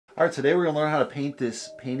All right, today we're gonna learn how to paint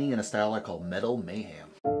this painting in a style I call Metal Mayhem.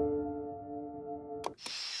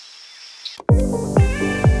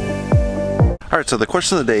 All right, so the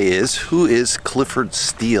question of the day is, who is Clifford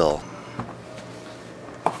Steele?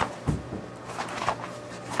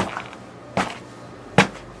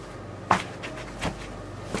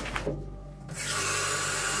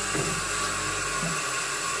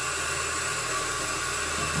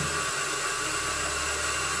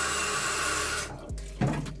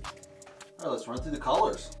 All right, let's run through the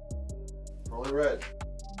colors. Early red,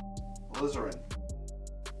 alizarin,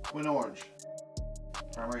 twin orange,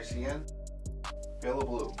 primary cyan, phthalo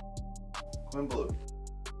blue, twin blue,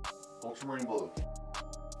 ultramarine blue,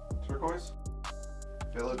 turquoise,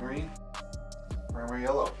 phthalo green, primary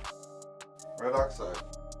yellow, red oxide,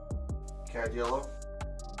 cad yellow,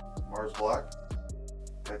 Mars black,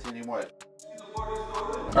 titanium white.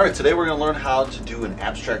 All right, today we're going to learn how to do an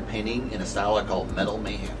abstract painting in a style I call Metal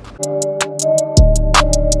Mayhem.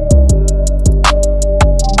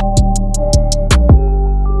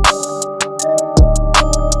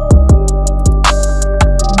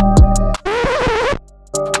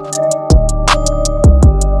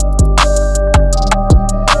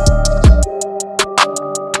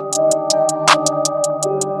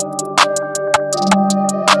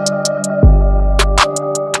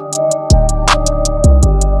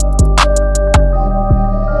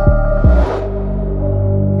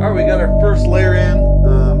 Layer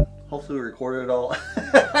in. Hopefully we recorded it all.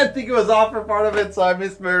 I think it was off for part of it, so I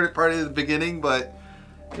missed part of the beginning, but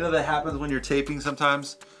you know that happens when you're taping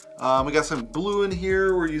sometimes. We got some blue in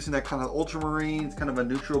here. We're using that kind of ultramarine. It's kind of a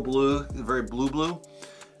neutral blue, very blue.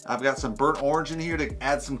 I've got some burnt orange in here to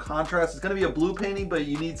add some contrast. It's going to be a blue painting, but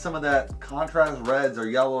you need some of that contrast reds or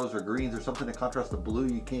yellows or greens or something to contrast the blue.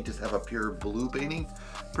 You can't just have a pure blue painting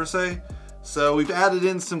per se. So we've added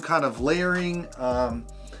in some kind of layering.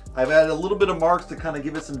 I've added a little bit of marks to kind of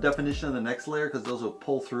give it some definition in the next layer because those will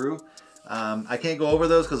pull through. I can't go over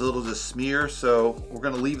those because it'll just smear, so we're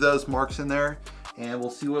going to leave those marks in there and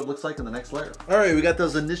we'll see what it looks like in the next layer. All right, we got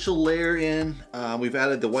those initial layer in. We've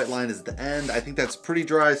added the white line at the end. I think that's pretty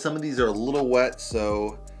dry. Some of these are a little wet,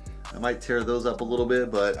 so I might tear those up a little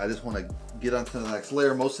bit, but I just want to get onto the next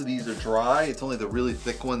layer. Most of these are dry. It's only the really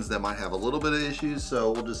thick ones that might have a little bit of issues,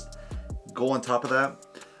 so we'll just go on top of that.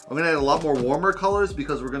 I'm gonna add a lot more warmer colors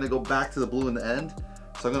because we're gonna go back to the blue in the end.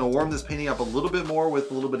 So I'm gonna warm this painting up a little bit more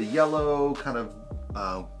with a little bit of yellow, kind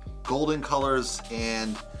of golden colors,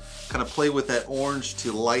 and kind of play with that orange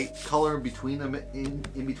to light color between them,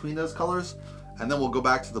 in between those colors. And then we'll go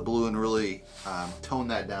back to the blue and really tone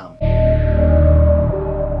that down.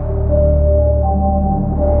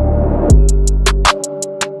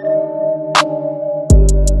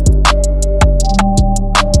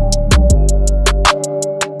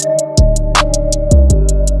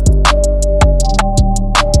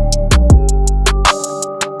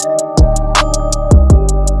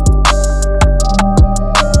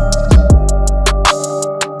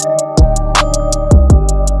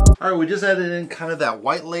 We just added in kind of that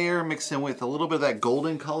white layer mixed in with a little bit of that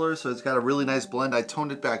golden color, so it's got a really nice blend. I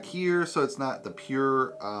toned it back here so it's not the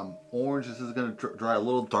pure orange. This is going to dry a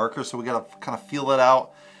little darker, so we got to kind of feel that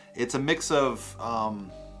out. It's a mix of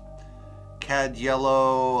cad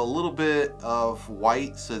yellow, a little bit of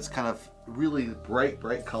white, so it's kind of really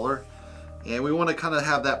bright color. And we want to kind of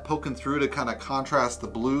have that poking through to kind of contrast the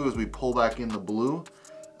blue as we pull back in the blue.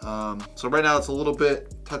 So right now it's a little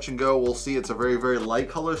bit touch and go. We'll see it's a very light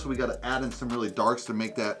color, so we got to add in some really darks to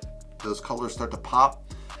make those colors start to pop.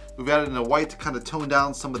 We've added in a white to kind of tone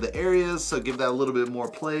down some of the areas, so give that a little bit more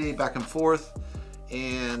play back and forth.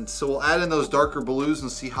 And so we'll add in those darker blues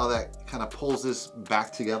and see how that kind of pulls this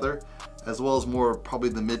back together, as well as more probably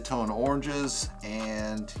the mid-tone oranges.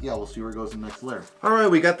 And yeah, we'll see where it goes in the next layer. All right,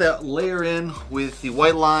 we got that layer in with the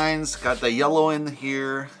white lines, got the yellow in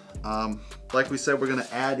here. Like we said, we're gonna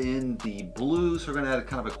add in the blue. So we're gonna add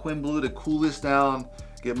kind of a quin blue to cool this down,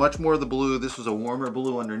 get much more of the blue. This was a warmer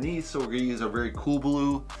blue underneath, so we're gonna use a very cool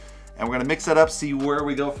blue. And we're gonna mix that up, see where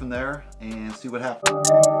we go from there, and see what happens.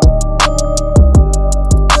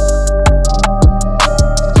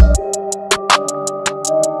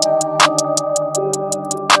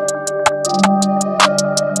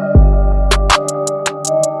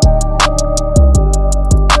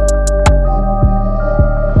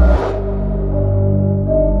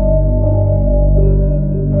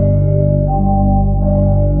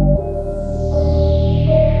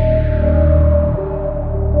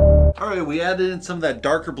 We added in some of that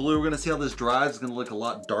darker blue. We're gonna see how this dries. It's gonna look a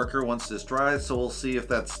lot darker once this dries, so we'll see if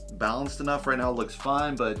that's balanced enough. Right now it looks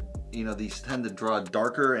fine, but you know, these tend to draw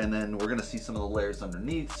darker, and then we're gonna see some of the layers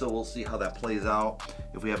underneath, so we'll see how that plays out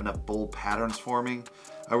if we have enough bold patterns forming.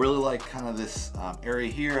 I really like kind of this area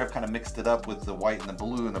here. I've kind of mixed it up with the white and the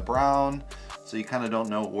blue and the brown, so you kind of don't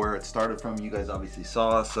know where it started from. You guys obviously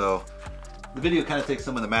saw, so the video kind of takes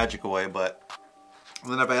some of the magic away. But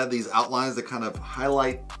then I've added these outlines that kind of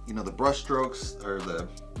highlight, you know, the brush strokes or the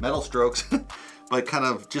metal strokes, but kind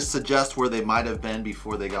of just suggest where they might have been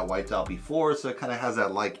before they got wiped out before. So it kind of has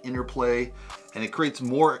that like interplay, and it creates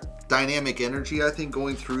more dynamic energy, I think,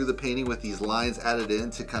 going through the painting with these lines added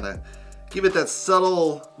in to kind of give it that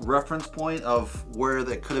subtle reference point of where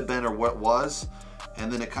that could have been or what was, and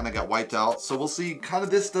then it kind of got wiped out. So we'll see. Kind of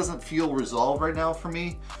this doesn't feel resolved right now for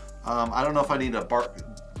me. I don't know if I need a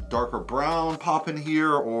darker brown pop in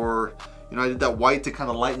here, or, you know, I did that white to kind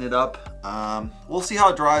of lighten it up. We'll see how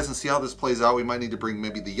it dries and see how this plays out. We might need to bring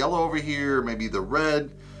maybe the yellow over here, maybe the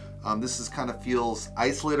red. This is kind of feels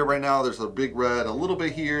isolated right now. There's a big red, a little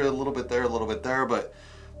bit here, a little bit there, a little bit there, but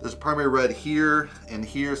there's primary red here and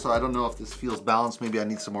here, so I don't know if this feels balanced. Maybe I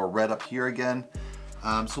need some more red up here again.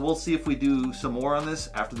 So we'll see if we do some more on this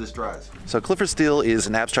after this dries. So Clifford Steele is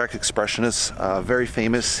an abstract expressionist, very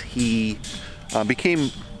famous. He became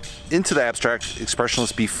into the abstract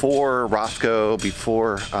expressionist before Rothko,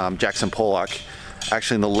 before Jackson Pollock,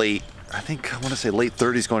 actually in the late, I think I want to say late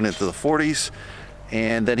 30s going into the 40s.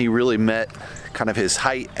 And then he really met kind of his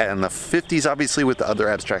height in the 50s, obviously, with the other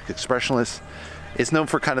abstract expressionists. It's known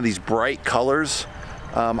for kind of these bright colors.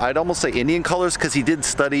 I'd almost say Indian colors, because he did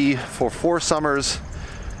study for 4 summers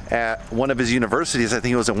at one of his universities. I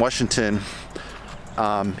think it was in Washington,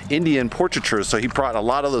 Indian portraitures. So he brought a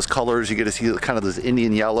lot of those colors. You get to see kind of those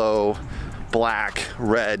Indian yellow, black,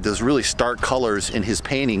 red, those really stark colors in his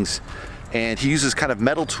paintings. And he uses kind of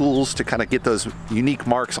metal tools to kind of get those unique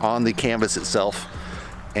marks on the canvas itself.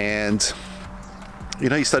 And you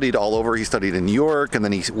know, he studied all over. He studied in New York, and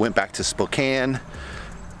then he went back to Spokane,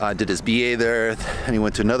 did his BA there, and he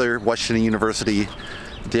went to another Washington University,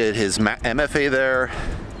 did his MFA there,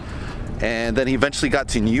 and then he eventually got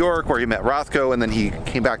to New York where he met Rothko, and then he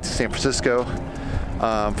came back to San Francisco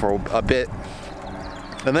for a bit.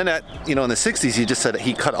 And then in the 60s, he just said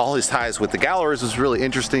he cut all his ties with the galleries. It was really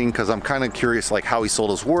interesting, because I'm kind of curious like how he sold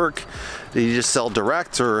his work. Did he just sell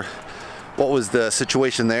direct, or what was the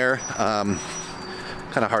situation there?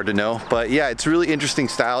 Kind of hard to know, but yeah, it's really interesting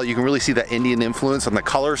style. You can really see that Indian influence on the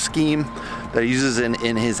color scheme that he uses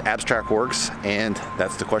in his abstract works, and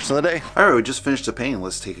that's the question of the day. All right, we just finished the painting.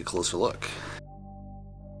 Let's take a closer look.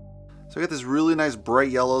 So I got this really nice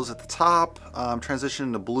bright yellows at the top,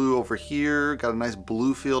 transitioning to blue over here, got a nice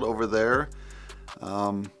blue field over there,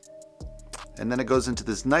 and then it goes into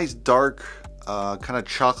this nice dark, kind of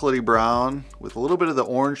chocolatey brown with a little bit of the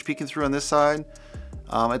orange peeking through on this side.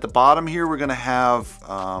 At the bottom here, we're gonna have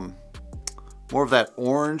more of that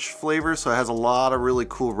orange flavor, so it has a lot of really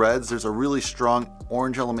cool reds. There's a really strong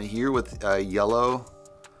orange element here with yellow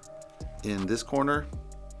in this corner,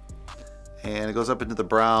 and it goes up into the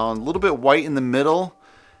brown, a little bit white in the middle,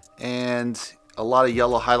 and a lot of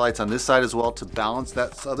yellow highlights on this side as well to balance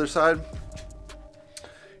that other side.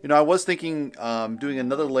 You know, I was thinking doing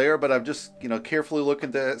another layer, but I'm just, you know, carefully looking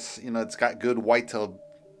at this. You know, it's got good white to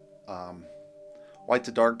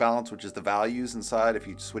dark balance, which is the values inside. If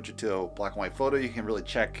you switch it to a black and white photo, you can really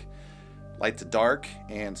check light to dark,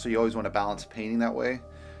 and so you always want to balance painting that way.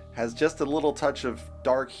 Has just a little touch of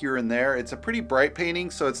dark here and there. It's a pretty bright painting,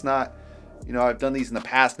 so it's not, you know, I've done these in the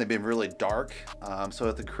past and they've been really dark. So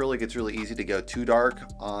with acrylic, it's really easy to go too dark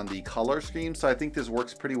on the color scheme. So I think this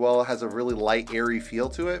works pretty well. It has a really light, airy feel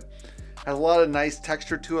to it. Has a lot of nice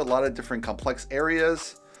texture to it, a lot of different complex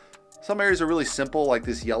areas. Some areas are really simple, like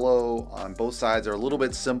this yellow on both sides are a little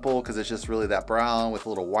bit simple because it's just really that brown with a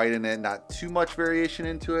little white in it, not too much variation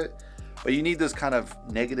into it. But you need those kind of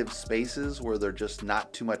negative spaces where they're just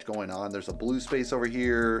not too much going on. There's a blue space over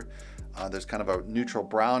here. There's kind of a neutral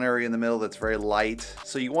brown area in the middle that's very light.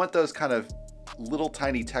 So you want those kind of little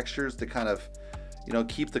tiny textures to kind of, you know,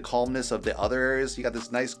 keep the calmness of the other areas. You got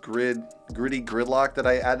this nice gritty gridlock that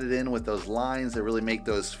I added in with those lines that really make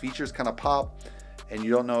those features kind of pop. And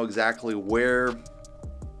you don't know exactly where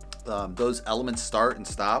those elements start and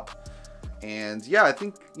stop. And yeah, I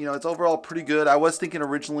think, you know, it's overall pretty good. I was thinking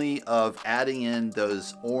originally of adding in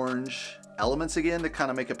those orange elements again to kind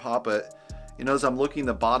of make it pop, but you know, as I'm looking,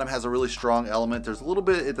 the bottom has a really strong element. There's a little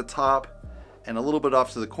bit at the top and a little bit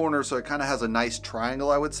off to the corner, so it kind of has a nice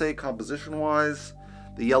triangle, I would say, composition wise.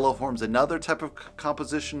 The yellow forms another type of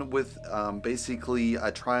composition with basically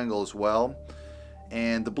a triangle as well.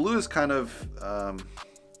 And the blue is kind of,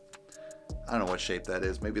 I I don't know what shape that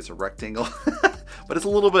is. Maybe it's a rectangle. But it's a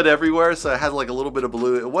little bit everywhere, so it has like a little bit of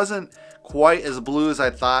blue. It wasn't quite as blue as I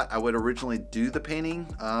thought I would originally do the painting.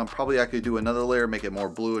 Probably I could do another layer, make it more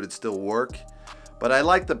blue, it'd still work. But I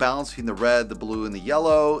like the balance between the red, the blue, and the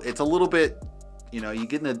yellow. It's a little bit, you know, you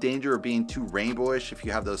get in the danger of being too rainbowish if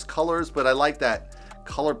you have those colors, but I like that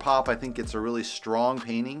color pop. I think it's a really strong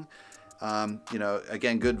painting. You know,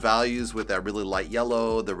 again, good values with that really light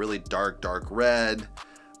yellow, the really dark red.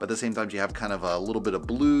 But at the same time, you have kind of a little bit of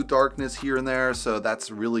blue darkness here and there. So that's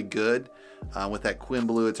really good. With that Quin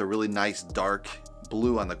blue, it's a really nice dark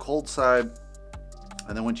blue on the cold side.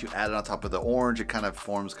 And then once you add it on top of the orange, it kind of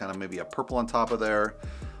forms kind of maybe a purple on top of there.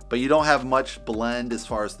 But you don't have much blend as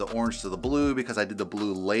far as the orange to the blue because I did the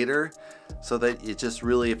blue later. So that it just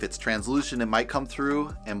really, if it's translucent, it might come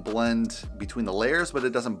through and blend between the layers, but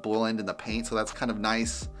it doesn't blend in the paint. So that's kind of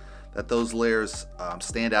nice that those layers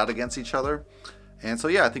stand out against each other. And so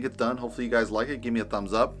yeah, I think it's done. Hopefully you guys like it. Give me a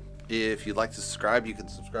thumbs up. If you'd like to subscribe, you can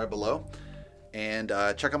subscribe below. And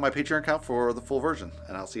check out my Patreon account for the full version.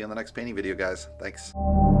 And I'll see you in the next painting video, guys. Thanks.